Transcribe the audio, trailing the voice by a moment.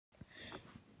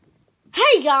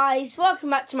Hey guys, welcome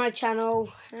back to my channel,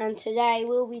 and today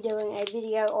we'll be doing a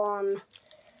video on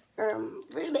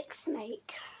Rubiks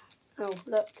snake. Oh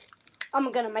look,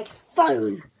 I'm gonna make a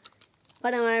phone.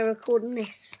 Why don't I record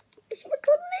this? I should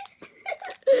record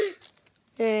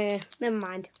this. Never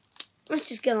mind. Let's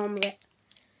just get on with it.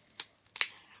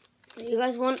 You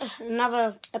guys want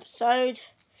another episode?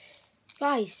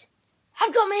 Guys,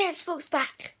 I've got my Xbox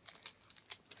back.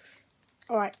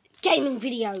 Alright, gaming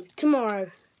video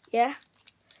tomorrow. Yeah?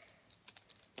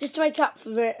 Just to make up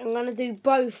for it, I'm going to do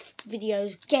both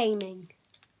videos gaming.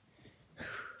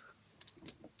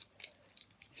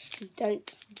 So don't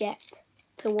forget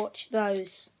to watch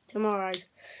those tomorrow.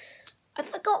 I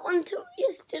forgot one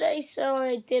yesterday, so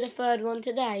I did a third one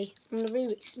today on the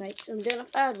Rubiks snake. So I'm doing a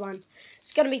third one.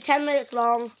 It's going to be 10 minutes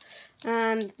long,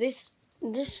 and this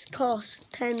costs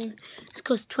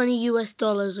 20 US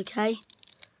dollars, okay?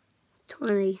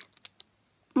 20.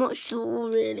 I'm not sure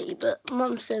really, but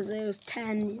Mum says it was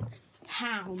 £10.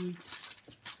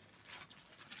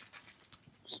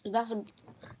 So that's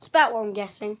about what I'm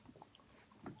guessing.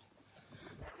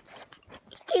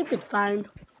 Stupid phone.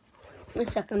 One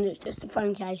second, it's just a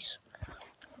phone case.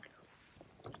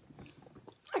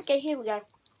 Okay, here we go.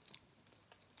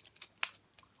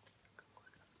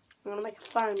 I'm gonna make a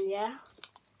phone, yeah?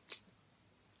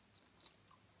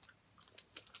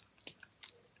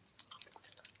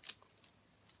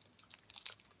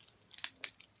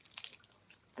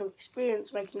 I've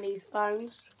experienced making these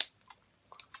phones.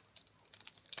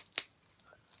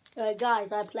 So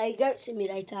guys, I play Goat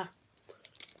Simulator.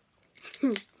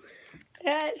 Yeah,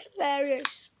 it's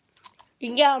hilarious. You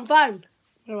can get it on phone.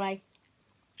 Anyway,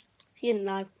 if you didn't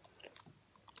know.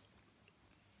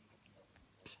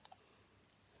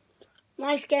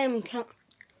 Nice game, Coffee.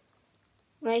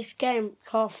 Nice game,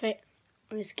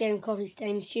 Coffee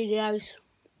Stain Studios.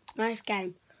 Nice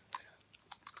game.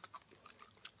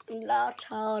 Large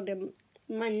hard and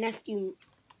my nephew.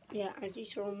 Yeah, I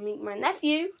just want to meet my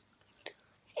nephew.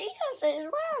 He has it as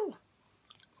well.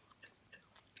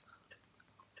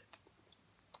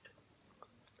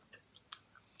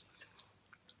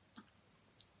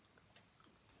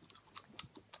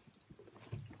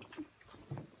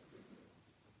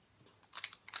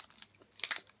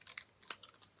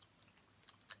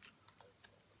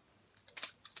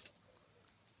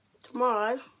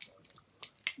 Tomorrow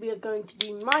we are going to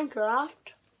do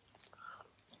Minecraft.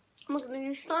 I'm going to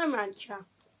do Slime Rancher.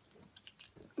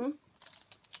 And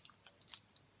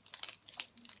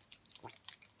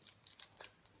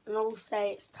I will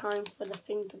say it's time for the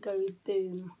thing to go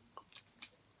boom.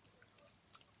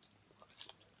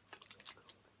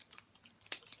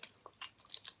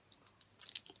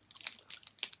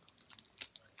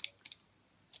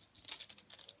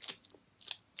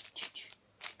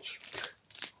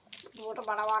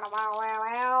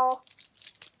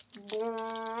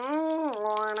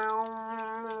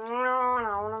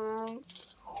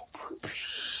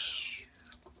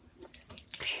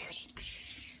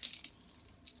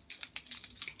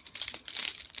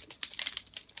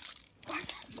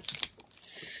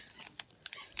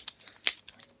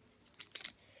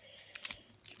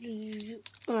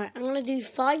 Alright, I'm going to do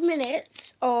 5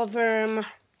 minutes of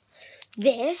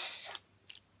this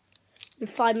and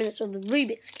 5 minutes of the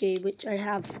Rubik's Cube, which I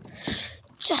have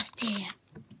just here.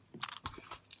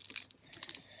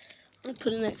 I'll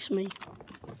put it next to me.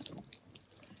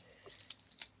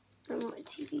 And my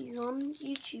TV's on,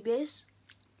 YouTube is.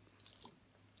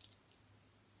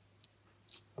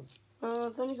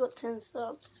 I've only got 10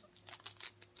 subs.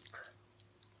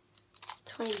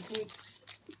 20 gigs.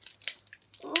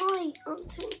 Why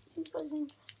aren't you guys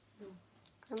interested?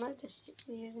 I know this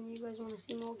videos and you guys want to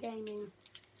see more gaming.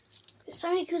 It's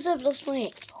only because I've lost my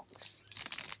Xbox.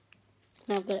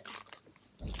 Now I've got it back.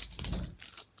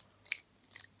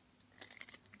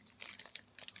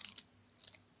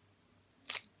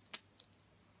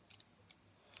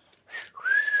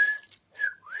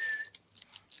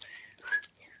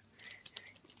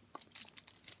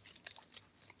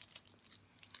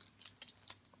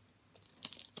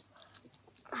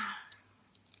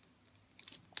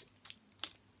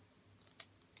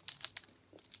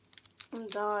 I'm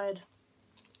tired.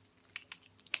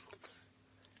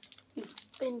 You've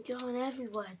been going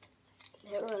everywhere,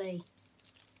 literally.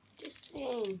 Just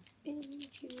saying, being a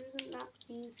YouTuber isn't that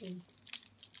easy.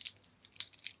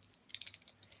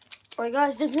 Alright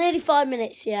guys, there's nearly 5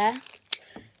 minutes, yeah?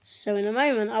 So in a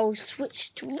moment I will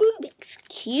switch to Rubiks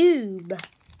Cube.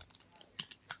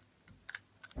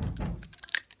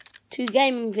 2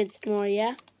 gaming vids tomorrow,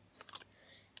 yeah?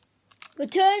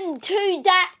 Return to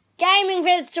that gaming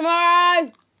vids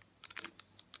tomorrow.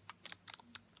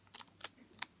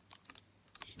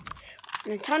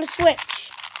 And then turn the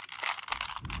switch.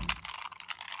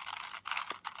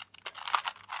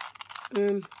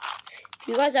 If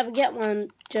you guys ever get one,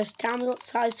 just tell me what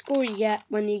size score you get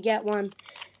when you get one.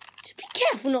 Just be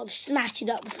careful not to smash it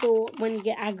up before when you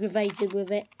get aggravated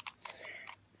with it.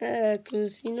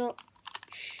 Because you're not...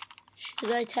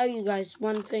 Should I tell you guys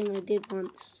one thing I did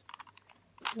once?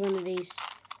 One of these.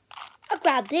 I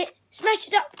grabbed it, smashed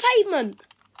it up the pavement.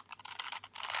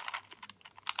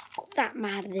 Got that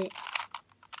mad at it.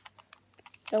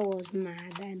 I was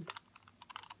mad then.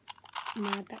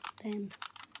 Mad back then.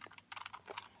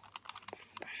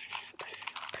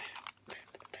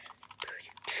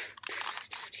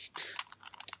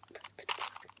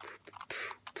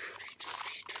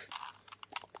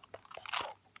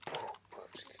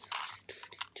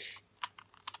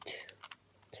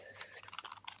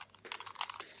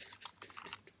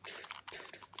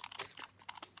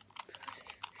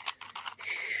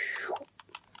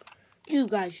 You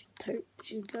guys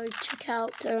should go check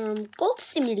out Golf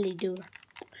Simulator.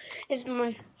 It's the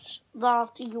most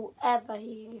laughter you'll ever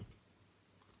hear.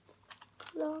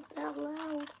 Laughed out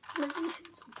loud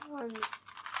millions of times.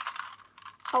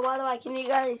 Oh, by the way, can you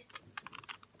guys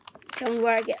tell me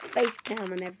where I get a face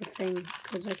cam and everything?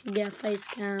 Because I can get a face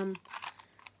cam.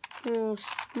 Oh,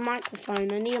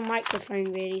 microphone. I need a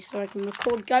microphone really so I can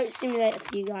record Goat Simulator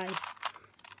for you guys.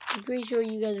 I'm pretty sure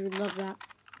you guys would love that.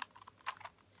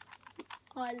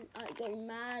 I go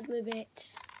mad with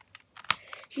it.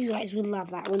 You guys would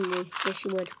love that, wouldn't you? Yes,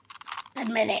 you would.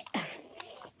 Admit it.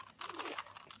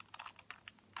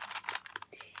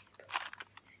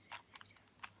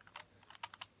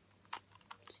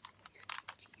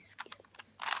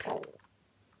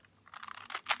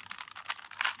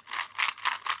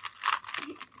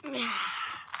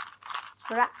 It's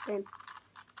relaxing.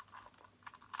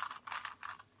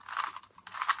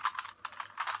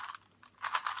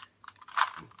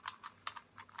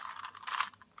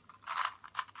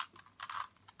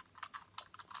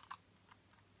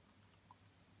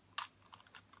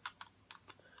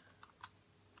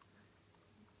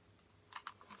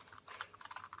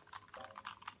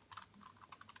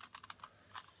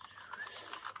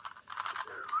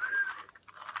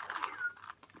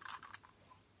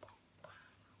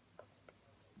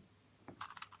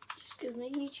 Give me a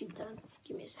YouTube turn.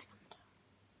 Give me a second.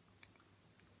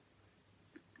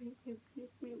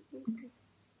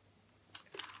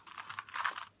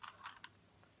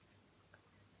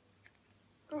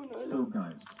 So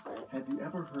guys, have you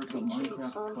ever heard of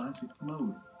Minecraft Classic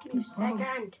Mode? Give me a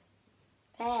second.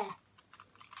 There.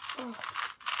 Oh.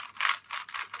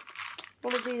 I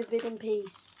want to do the vid in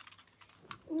peace.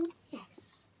 Oh,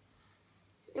 yes.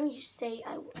 Let me just say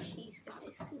I watch these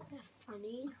guys because they're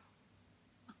funny.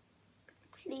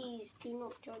 Please do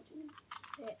not judge me.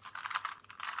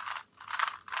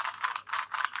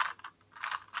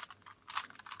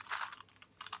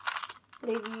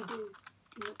 Whatever you do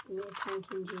not be a tank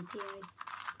in GTA.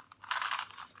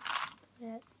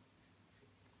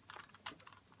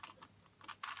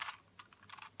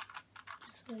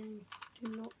 Just saying,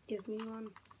 do not give me one.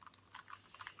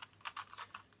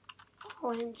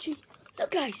 OMG.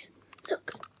 Look guys,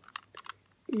 look.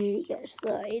 Nearly get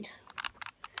started.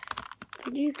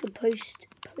 You could post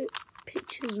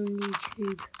pictures on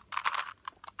YouTube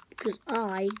because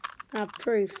I have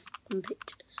proof on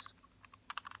pictures.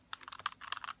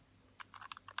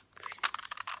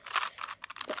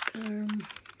 Here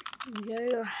we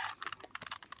go.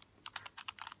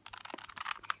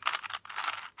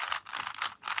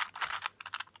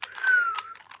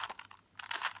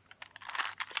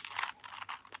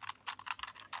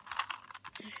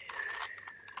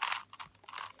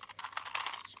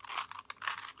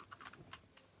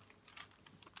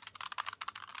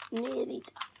 Nearly done.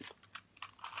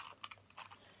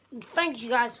 And thank you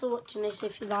guys for watching this.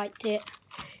 If you liked it,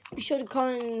 be sure to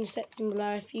comment in the section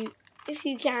below if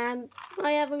you can.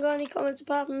 I haven't got any comments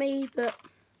apart from me, but it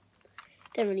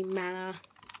don't really matter.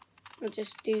 I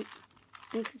just do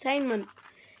entertainment.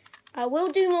 I will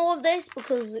do more of this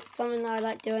because it's something I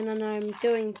like doing. I know I'm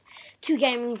doing 2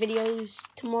 gaming videos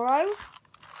tomorrow.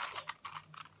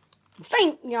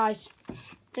 Thank you guys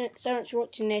so much for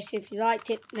watching this. If you liked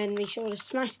it, then be sure to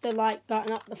smash the like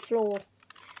button up the floor.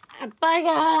 And bye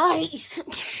guys!